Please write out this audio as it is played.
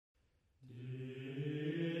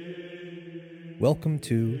Welcome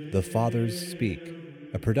to The Fathers Speak,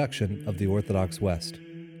 a production of the Orthodox West.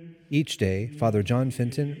 Each day, Father John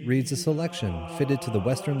Fenton reads a selection fitted to the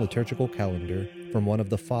Western liturgical calendar from one of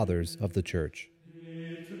the Fathers of the Church.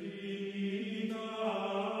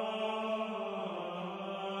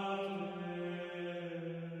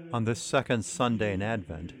 On this second Sunday in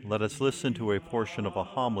Advent, let us listen to a portion of a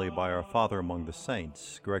homily by our Father among the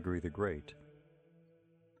Saints, Gregory the Great.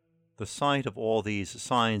 The sight of all these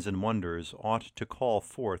signs and wonders ought to call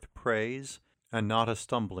forth praise and not a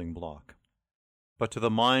stumbling block. But to the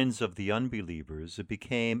minds of the unbelievers it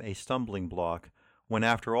became a stumbling block when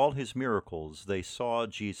after all his miracles they saw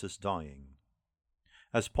Jesus dying.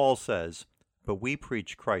 As Paul says, "But we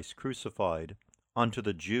preach Christ crucified, unto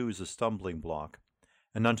the Jews a stumbling block,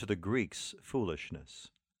 and unto the Greeks foolishness."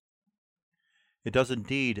 It does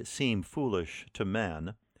indeed seem foolish to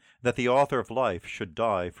man that the author of life should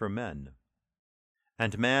die for men.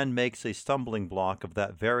 And man makes a stumbling block of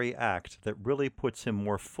that very act that really puts him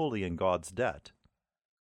more fully in God's debt.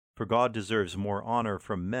 For God deserves more honor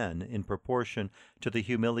from men in proportion to the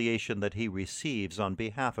humiliation that he receives on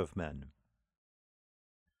behalf of men.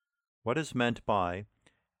 What is meant by,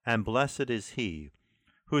 "And blessed is he,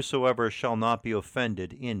 whosoever shall not be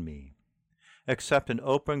offended in me," except an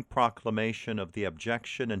open proclamation of the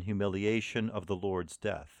abjection and humiliation of the Lord's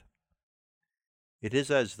death? It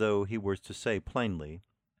is as though he were to say plainly,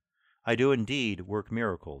 "I do indeed work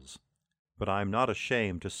miracles, but I am not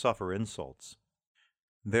ashamed to suffer insults.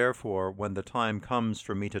 Therefore, when the time comes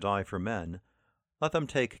for me to die for men, let them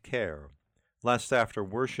take care, lest after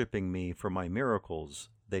worshipping me for my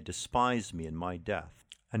miracles, they despise me in my death."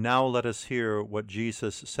 And now let us hear what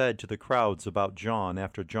Jesus said to the crowds about John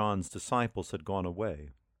after John's disciples had gone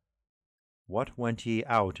away. "What went ye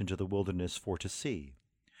out into the wilderness for to see?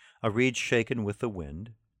 A reed shaken with the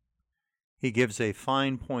wind?" He gives a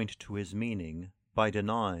fine point to his meaning by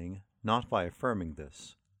denying, not by affirming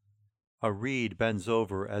this. A reed bends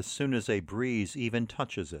over as soon as a breeze even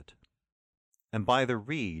touches it. And by the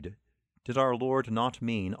reed did our Lord not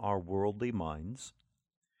mean our worldly minds?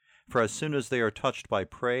 For as soon as they are touched by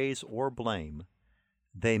praise or blame,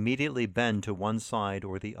 they immediately bend to one side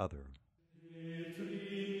or the other.